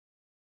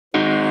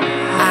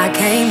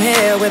came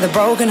here with a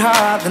broken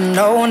heart that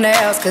no one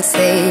else could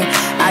see.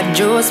 I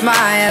drew a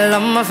smile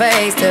on my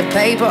face to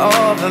paper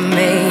over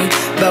me,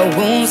 but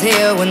wounds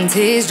heal when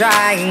tears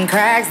dry and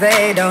cracks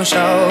they don't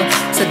show.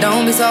 So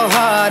don't be so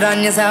hard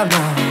on yourself,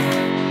 no.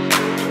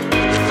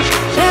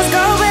 Let's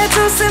go back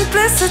to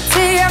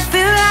simplicity. I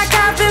feel like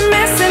I've been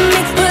missing me.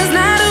 Was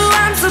not who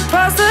I'm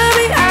supposed to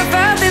be. I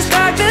felt this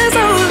darkness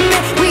over me.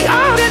 We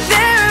all get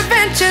there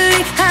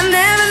eventually. I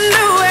never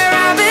knew where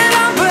I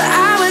belong, but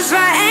I was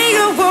right and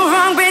you were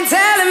wrong. Been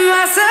telling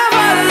myself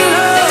all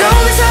along.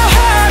 Don't be so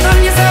hard on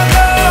yourself,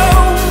 no.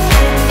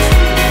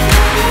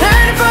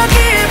 Learn to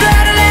forgive,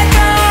 learn to let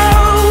go.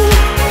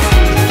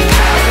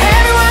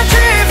 Everyone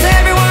trips,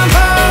 everyone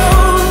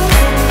falls.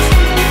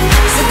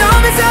 So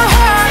don't be so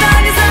hard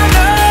on yourself,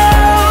 no.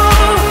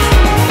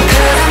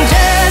 Cause I'm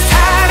just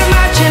tired of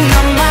marching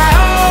on my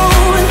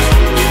own.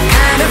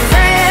 Kind of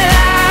frail,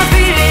 I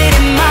feel it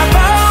in my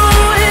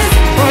bones.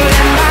 Won't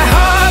let my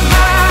heart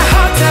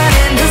turn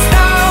into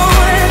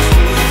stone.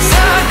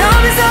 So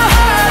don't be so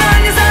hard on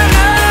yourself,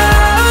 no.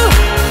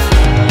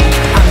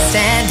 I'm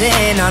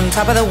standing on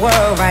top of the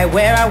world, right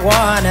where I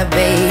wanna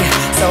be.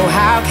 So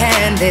how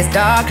can this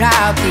dark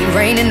cloud keep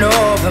raining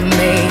over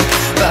me?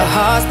 But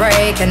hearts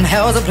break and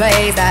hell's a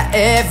place that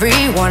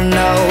everyone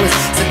knows.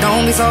 So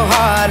don't be so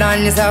hard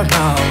on yourself,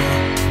 no.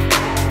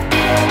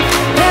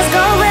 Let's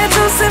go back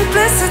to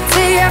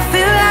simplicity. I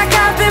feel like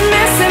I've been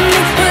missing me.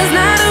 Was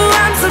not who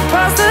I'm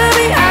supposed to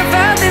be. I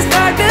felt this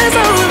darkness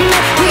over me.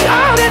 We